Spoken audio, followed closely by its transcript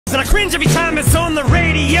And I cringe every time it's on the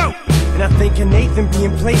radio. And I think of Nathan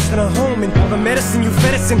being placed in a home and all the medicine you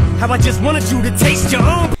fed us and how I just wanted you to taste your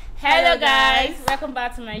own. Hello guys, welcome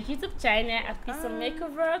back to my YouTube channel at Peace of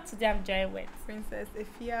Makeover. Today I'm joined with Princess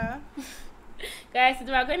Ifia. Guys,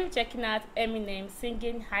 today we're going to be checking out Eminem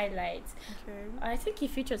singing highlights. Okay. I think he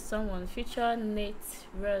featured someone, Nate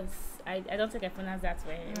Rose. I don't think I pronounced that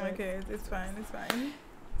way. Okay, it's fine, it's fine.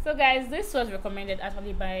 So guys, this was recommended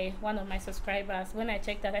actually by one of my subscribers. When I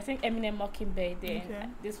checked that, I think Eminem Mockingbird,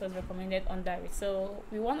 this was recommended under it. So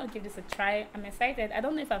we want to give this a try. I'm excited. I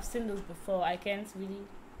don't know if I've seen this before. I can't really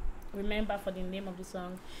remember for the name of the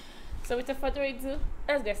song. So without further ado,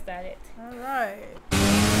 let's get started. All right.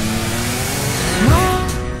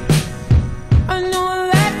 I know I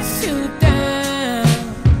let you down,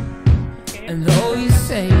 Okay. and though you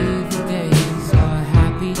say the days are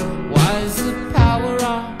happy, why is the power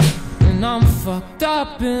off? And I'm fucked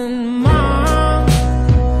up in mind.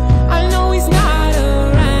 I know he's not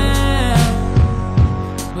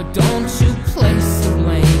around, but don't you place the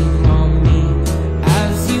blame on me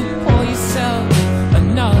as you pour yourself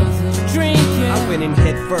another drink. I went in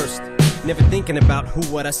head first, never thinking about who,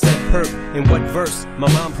 what I said, hurt, in what verse.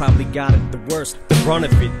 My mom probably got it the worst, the brunt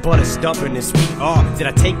of it, but as stubborn as we are. Did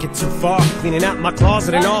I take it too far, cleaning out my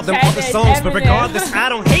closet and all them other songs? But regardless, I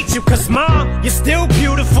don't hate you, cause mom, you're still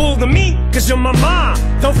beautiful to me, cause you're my mom.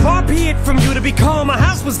 Though far be it from you to be calm, my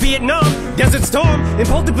house was Vietnam, Desert Storm, and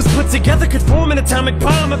both of us put together could form an atomic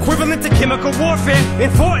bomb, equivalent to chemical warfare,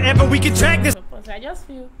 and forever we could drag this. I just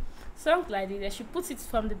feel songs like this, they should put it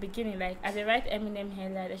from the beginning, like as they write Eminem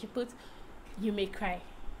highlight, they should put "You May Cry."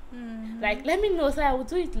 Like, let me know so I will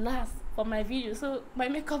do it last for my video, so my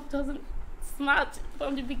makeup doesn't smart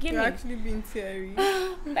from the beginning. You're actually being teary.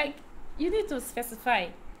 Like, you need to specify.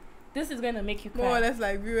 This is going to make you cry. More or less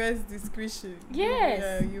like viewers' discretion. Yes.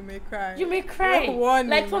 Yeah, you may cry. You may cry. Warning.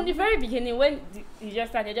 Like from the very beginning, when you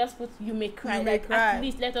just started, just put "You May Cry." You may like cry. At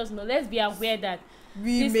least let us know. Let's be aware that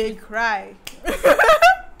We this may is- cry.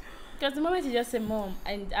 because the moment he just said mom,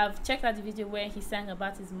 and I've checked out the video where he sang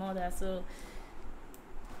about his mother, so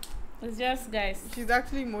it's just, guys, She's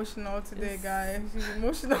actually emotional today, guys. She's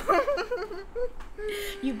emotional.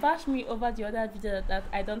 you bashed me over the other video that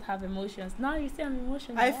I don't have emotions. Now you say I'm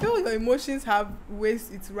emotional. I feel your emotions have ways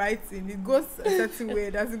it's right in. It goes a certain way,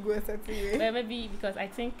 it doesn't go a certain way. Well, maybe because I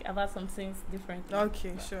think about some things differently.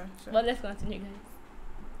 Okay, sure. But let's continue, guys.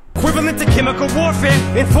 Equivalent to chemical warfare,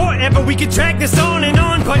 and forever we could drag this on and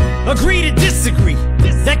on, but agree to disagree.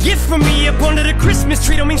 That gift from me up under the Christmas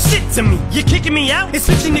tree don't mean shit to me. You're kicking me out? It's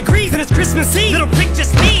 15 degrees and it's Christmas Eve. Little picture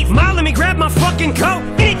Steve, Ma, let me grab my fucking coat.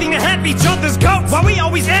 Anything to have each other's goat, while we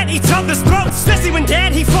always at each other's throats. Especially when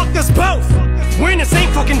dad, he fucked us both. We're in the same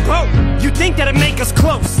fucking boat. You think that'd make us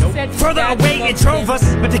close? Further away it drove us,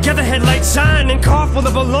 but together headlights shine and car full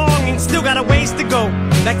of belongings. Still got a ways to go.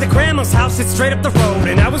 Back to grandma's house, it's straight up the road,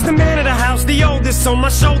 and I was the man of the house, the oldest, so my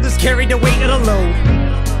shoulders carried the weight of the load.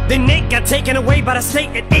 Then Nate got taken away by the state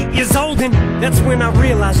at 8 years old, and that's when I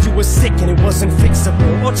realized you were sick and it wasn't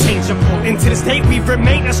fixable or changeable. And to this day we've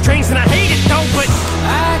remained estranged, and I hate it though, but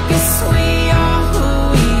I guess we are who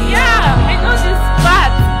we Yeah, I know this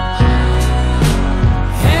part.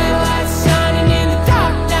 Headlights shining in the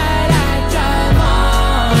dark night I drive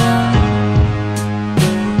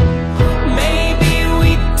on. Maybe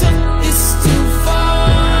we took this too far.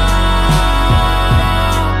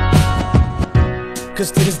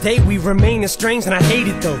 cause to this day we remain estranged, and I hate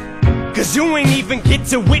it though. Cause you ain't even get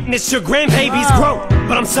to witness your grandbaby's growth.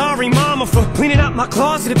 But I'm sorry mama for cleaning out my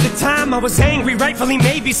closet. At the time I was angry, rightfully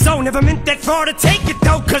maybe so. Never meant that far to take it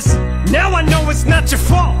though, cause now I know it's not your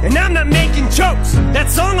fault, and I'm not making jokes. That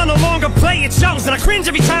song I no longer play, it shows, and I cringe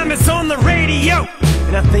every time it's on the radio.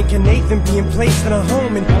 And I think of Nathan being placed in a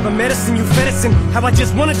home and all the medicine you fed us and how I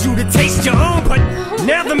just wanted you to taste your own. But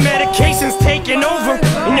now the medication's taking over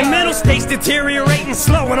and your mental state's deteriorating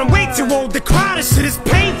slow, and I'm way too old to cry. This shit is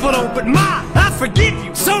painful though, but ma, I forgive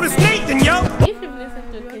you. So does Nathan, yo. If you've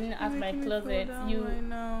listened to Cleaning Out My Closet, you Right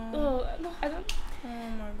now. oh no, I don't. Oh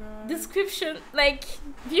my god. Description, like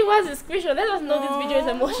viewers' description, let us know this video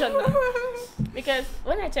is emotional. Because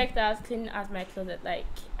when I checked out Cleaning Out My Closet, like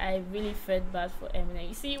I really felt bad for Eminem.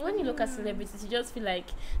 You see, when you look at celebrities, you just feel like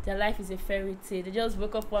their life is a fairy tale. They just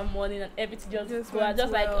woke up one morning and everything just go out.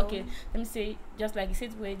 Just like, well. okay, let me say, just like you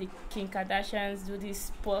said, where the Kim Kardashians do this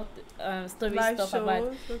sport story Live stuff shows, about.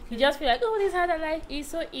 okay. You just feel like, oh, this how the life is,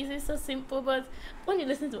 so easy, so simple. But when you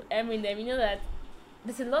listen to Eminem, you know that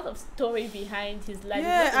there's a lot of story behind his life.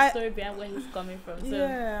 Yeah, there's a lot of story behind where he's coming from. So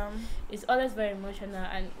Yeah. it's always very emotional.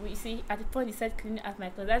 And we see at the point he said cleaning out my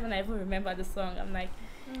clothes, that's when I even remember the song. I'm like,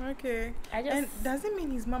 Okay. I just And does it mean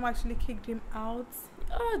his mom actually kicked him out?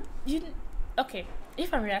 Oh, okay.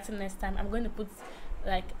 If I'm reacting next time, I'm going to put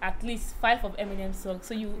like at least 5 of Eminem songs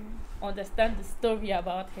so you understand the story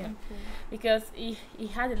about him, because he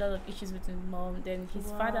had a lot of issues with his mom. Then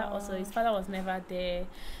his father also, his father was never there,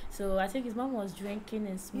 so I think his mom was drinking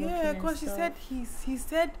and smoking. Yeah, because he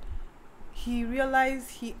said he realized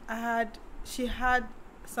she had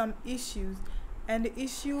some issues, and the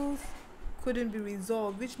issues couldn't be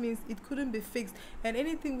resolved, which means it couldn't be fixed, and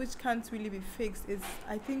anything which can't really be fixed is,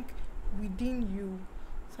 I think, within you.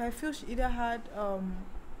 So I feel she either had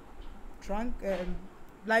drunk,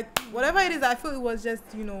 like whatever it is, I feel it was just,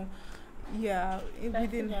 you know,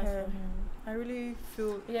 within her. I really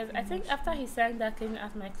feel. Yes, I think after he sang that Cleaning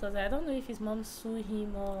Out My Closet, I don't know if his mom sued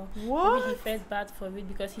him or maybe he felt bad for it,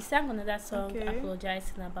 because he sang another song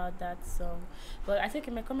apologizing about that song. But I think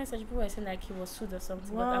in my comment section people were saying like he was sued or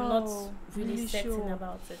something, but I'm not really certain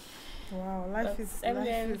about it. Wow, life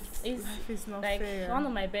is not like fair. One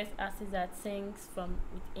of my best artists that sings from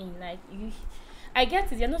within. Like I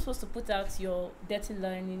get it, you're not supposed to put out your dirty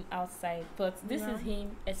learning outside, but this is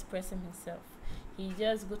him expressing himself. He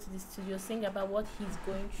just go to the studio, sing about what he's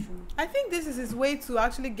going through. I think this is his way to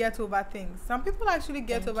actually get over things. Some people actually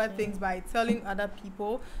get over things by telling other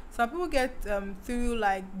people. Some people get through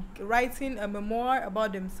like writing a memoir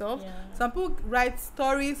about themselves. Some people write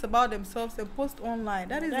stories about themselves and post online.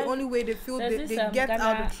 That is the only way they feel they get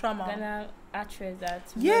out of trauma. Ghana actress that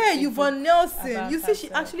Yvonne Nelson. You see,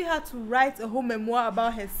 she actually had to write a whole memoir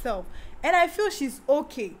about herself, and I feel she's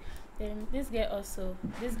okay. Then this girl is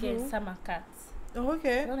Summer Cat. Oh,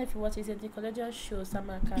 okay. I don't know if you watch it. It's a Nickelodeon show,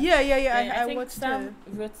 Summer Cat. Yeah. I think watched Sam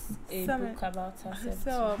wrote a book about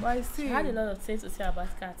herself. I see. She had a lot of things to say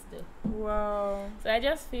about cats, though. Wow. So I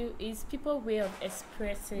just feel it's people's way of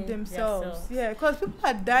expressing themselves. Yeah, because people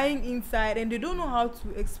are dying inside and they don't know how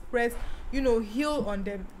to express, heal on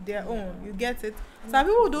their own. You get it? Some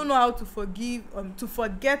people don't know how to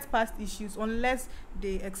forget past issues unless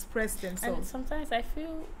they express themselves. And sometimes I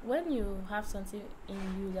feel when you have something in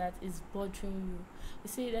you that is bothering you, you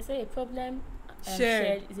see, they say a problem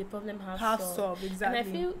shared is a problem half solved. Exactly. And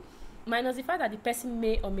I feel, minus the fact that the person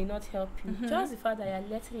may or may not help you, just the fact that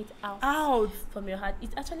you're letting it out from your heart,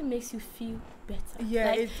 it actually makes you feel better.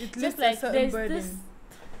 Yeah, like, it lifts like a certain burden. This,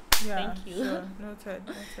 yeah, thank you. Sure. Noted.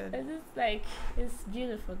 It's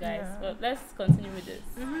beautiful, guys. But let's continue with this.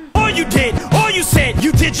 All you did, all you said,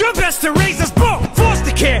 you did your best to raise us both. Forced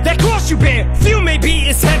to care, that cross you bear. Few may be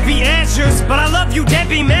as heavy as yours, but I love you,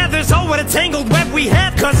 Debbie Mathers. Oh, what a tangled web we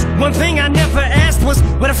have. Cause one thing I never asked was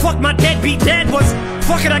where the fuck my deadbeat dad was.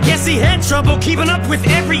 Fuck it, I guess he had trouble keeping up with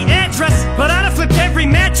every address. But I'd have flipped every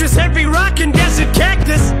mattress, every rock and desert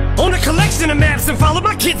cactus. Own a collection of maps and followed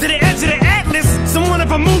my kid to the edge of the atlas. Someone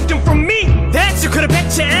ever moved them from me, that you could've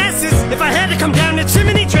bet your asses. If I had to come down the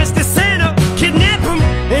chimney dressed as Santa, kidnap him.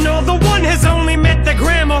 And although one has only met the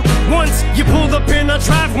grandma once, you pulled up in our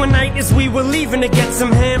drive one night as we were leaving to get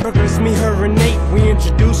some hamburgers. Me, her, and Nate, we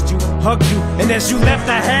introduced you, hugged you, and as you left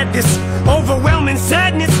I had this overwhelming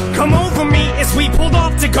sadness come over me as we pulled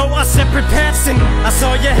off to go our separate paths. And I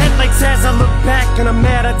saw your headlights as I looked back, and I'm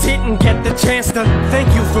mad I didn't get the chance to thank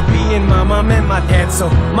you for being my mom and my dad. So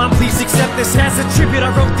mom, please accept this as a tribute.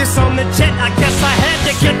 I wrote this on the jet, I guess I had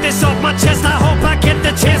to get this off my chest. I hope I get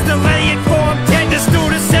the chance to lay it for him dead. The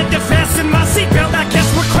stewardess said to fasten my seatbelt, I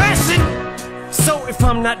guess we're crashing. So if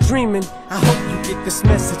I'm not dreaming, I hope you get this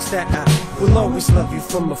message that I will always love you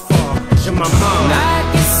from afar. You're my mom.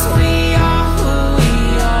 I guess we are who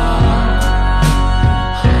we are.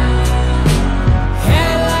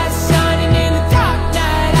 Headlights shining in the dark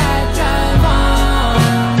night I drive on.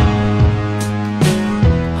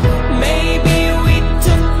 Maybe we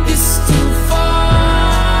took this too far.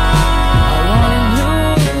 I wanna know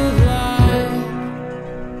why.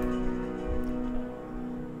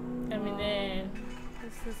 Eminem,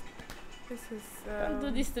 This is don't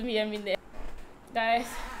do this to me, Eminem. Guys,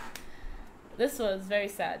 this was very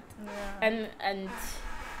sad. Yeah. And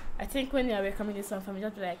I think when you are recommending this song for me,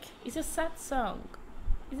 just be like, it's a sad song.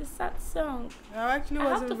 It's a sad song. I actually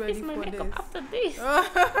wasn't ready my for makeup this. after this. Oh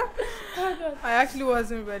God. I actually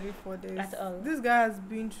wasn't ready for this. At all. This guy has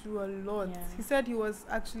been through a lot. Yeah. He said he was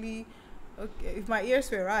actually, okay, if my ears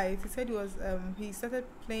were right, he said he was he started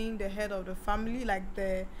playing the head of the family, like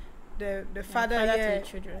the father, to the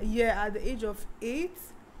children. Yeah, at the age of 8.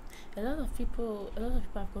 A lot of people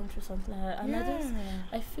have gone through something like that, and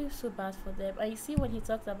I feel so bad for them. And you see when he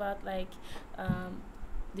talked about like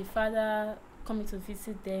the father coming to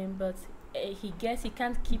visit them, but he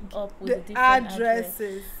can't keep up with the different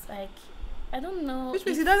addresses. Like, I don't know. Which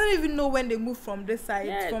means he doesn't even know when they move from this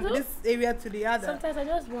side, from this area to the other. Sometimes I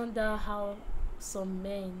just wonder how some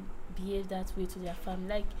men behave that way to their family?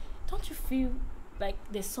 Like, don't you feel like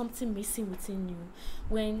there's something missing within you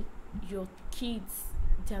when your kids,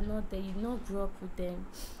 they're not there, you not grow up with them,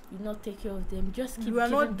 you not take care of them, you just keep You are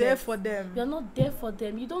giving not there birth. for them. You're not there for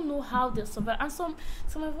them. You don't know how they'll survive. And some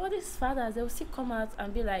of all these fathers, they'll still come out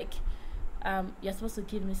and be like, you're supposed to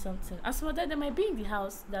give me something. And some of them, they might be in the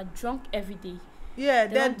house, they're drunk every day. Yeah,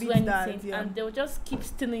 They don't that do beats that. anything, Yeah. and they'll just keep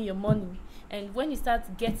stealing your money. And when you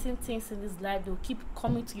start getting things in this life, they'll keep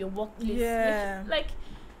coming to your workplace. Yeah. Like,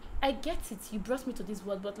 I get it. You brought me to this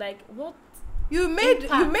world, but like, what? You made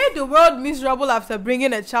the world miserable after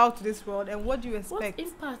bringing a child to this world, and what do you expect? What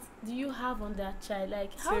impact do you have on that child?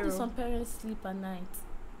 Like, how do Zero. some parents sleep at night?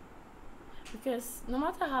 Because no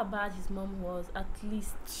matter how bad his mom was, at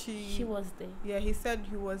least she was there. Yeah, he said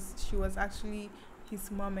she was actually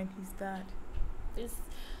his mom and his dad. It's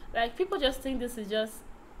like, people just think this is just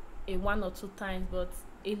a 1 or 2 times, but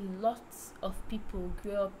a lot of people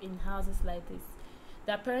grew up in houses like this.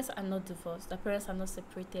 Their parents are not divorced, their parents are not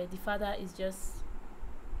separated. The father is just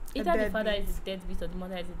either the father is a deadbeat or the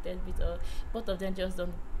mother is a deadbeat, or both of them just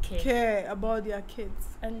don't Care about their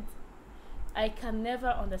kids. And I can never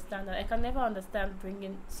understand that. I can never understand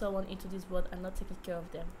bringing someone into this world and not taking care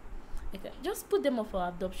of them. Like, just put them up for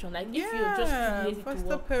adoption. Like, if you're just too lazy to foster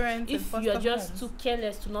work, parents and if foster you're just homes. too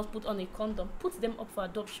careless to not put on a condom, put them up for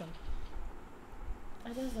adoption. I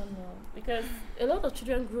just don't know, because a lot of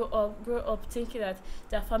children grow up thinking that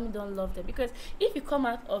their family don't love them. Because if you come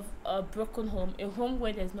out of a broken home, a home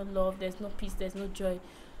where there's no love, there's no peace, there's no joy,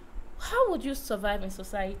 how would you survive in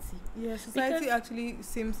society? Yeah, society actually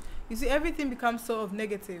seems, you see, everything becomes sort of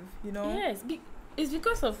negative, you know. Yes, it's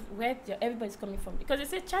because of where everybody's coming from. Because they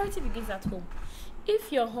say charity begins at home.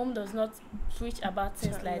 If your home does not preach about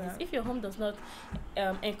things like this, if your home does not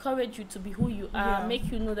encourage you to be who you are,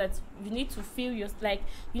 make you know that you need to feel you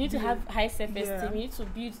need to have high self-esteem, you need to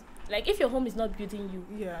build. Like, if your home is not building you,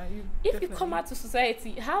 if you come out to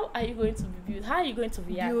society, how are you going to be built? How are you going to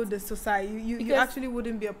react? Build the society. You actually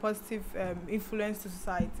wouldn't be a positive influence to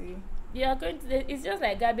society. You are going to. It's just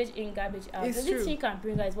like garbage in, garbage out. It's The true. only thing you can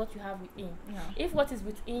bring out is what you have within. Yeah. If what is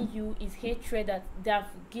within you is hatred that they have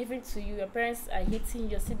given to you, your parents are hating,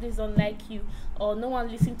 your siblings don't like you, or no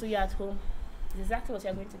one listens to you at home, it's exactly what you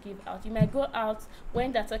are going to give out. You might go out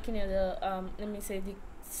when they're talking in the the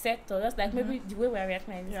sector, just like maybe the way we are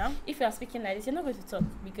reacting like this. Yeah. If you are speaking like this, you're not going to talk,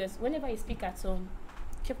 because whenever you speak at home,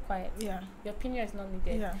 keep quiet. Yeah. Your opinion is not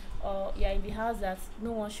needed. Yeah. Or you're in the house that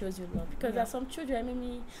no one shows you love. Because there are some children, let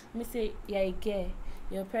me say you're a girl,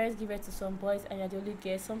 your parents give it to some boys and you're the only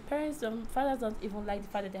girl. Some fathers don't even like the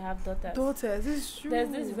fact that they have daughters. This is true. There's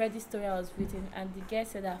this Reddit story I was reading, and the girl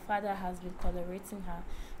said her father has been tolerating her.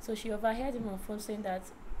 So she overheard him on phone saying that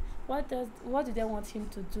what do they want him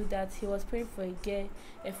to do, that he was praying for a girl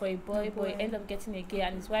and for a boy, but he ended up getting a girl,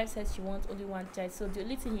 and his wife said she wants only one child. So the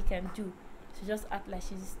only thing he can do, she just act like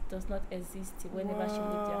she does not exist whenever she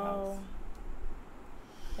leaves their house.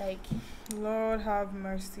 Like, Lord have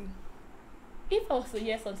mercy. if I was to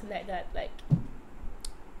hear something like that, like,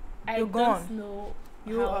 I You're don't gone. know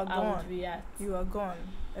You how are I gone. would react. You are gone.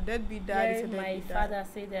 A deadbeat dad is a Hearing my deadbeat dad. father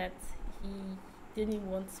say that he didn't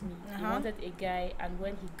want me. He wanted a guy, and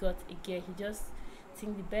when he got a girl, he just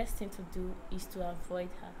think the best thing to do is to avoid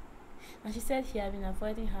her. And she said he had been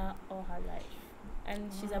avoiding her all her life. And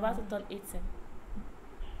she's about to turn 18.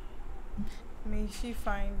 May she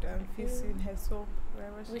find peace in her soul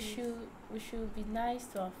wherever she is. We should be nice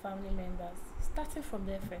to our family members, starting from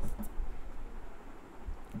there first.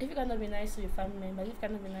 If you cannot be nice to your family members, if you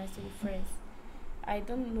cannot be nice to your friends, I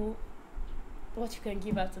don't know what you can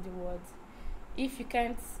give out to the world. If you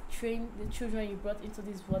can't train the children you brought into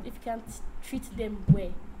this world, if you can't treat them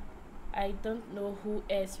well, I don't know who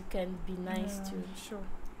else you can be nice to. Sure.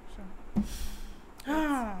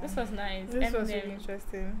 This was nice. This was really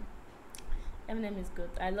interesting. Eminem is good.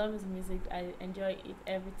 I love his music. I enjoy it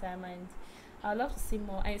every time, and I'd love to see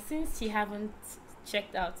more. And since you haven't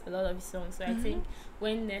checked out a lot of his songs, so I think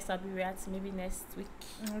when next I'll be reacting, maybe next week,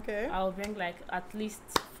 I'll bring like at least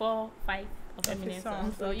 4-5 of Eminem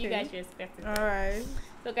songs. So you guys should expect it. Alright.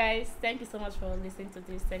 So guys, thank you so much for listening to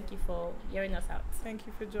this. Thank you for hearing us out. Thank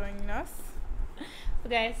you for joining us. So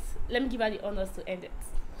guys, let me give her the honors to end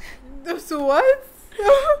it. So what?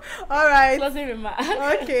 Alright. Closing remark.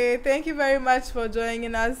 Okay, thank you very much for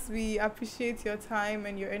joining us. We appreciate your time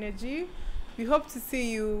and your energy. We hope to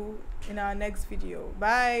see you in our next video.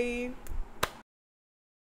 Bye.